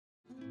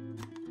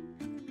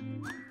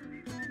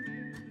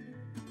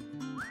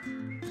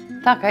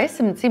Tā kā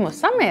esmu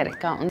dzimusi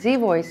Amerikā un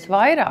dzīvojusi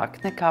vairāk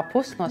nekā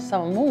pusi no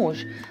sava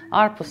mūža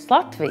ārpus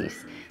Latvijas,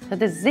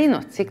 tad es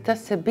zinu, cik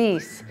tas ir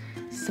bijis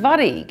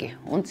svarīgi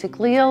un cik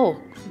lielu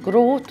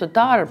grūtu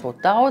darbu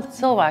daudz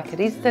cilvēki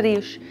ir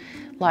izdarījuši,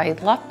 lai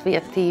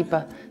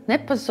latvietība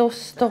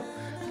nepazustu,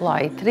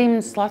 lai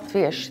trims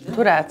latvieši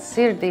turētu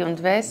sirdī un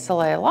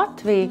dvēselē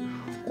Latviju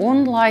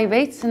un lai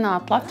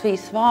veicinātu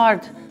Latvijas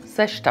vārdu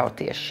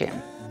sveštautiešiem.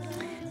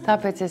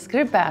 Tāpēc es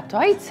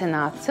gribētu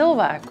aicināt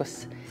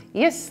cilvēkus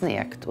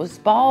iesniegt uz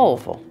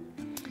balvu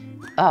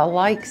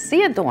Laiks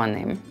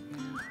Ziedonim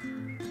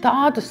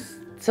tādus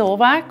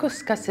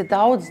cilvēkus, kas ir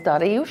daudz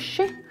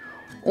darījuši,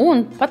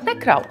 un pat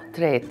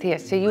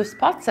nekrautrēties, ja jūs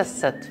pats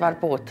esat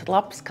varbūt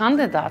labs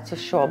kandidāts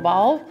uz šo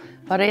balvu,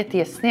 variet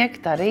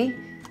iesniegt arī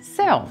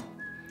sev.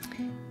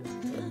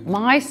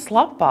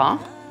 Mājaslapā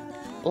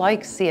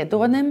Laiks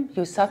Ziedonim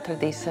jūs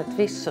atradīsiet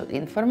visu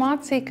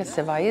informāciju, kas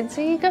ir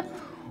vajadzīga,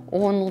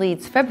 un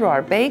līdz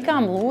februāra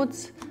beigām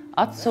lūdzu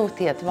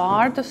atsūtiet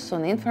vārdus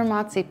un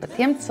informāciju par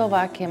tiem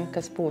cilvēkiem,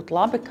 kas būtu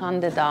labi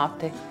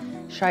kandidāti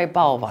šai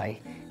balvai.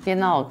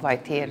 Vienalga, vai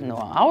tie ir no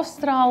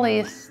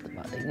Austrālijas,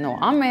 no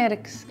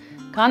Amerikas,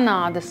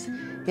 Kanādas,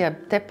 ja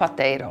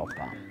tepat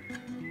Eiropā.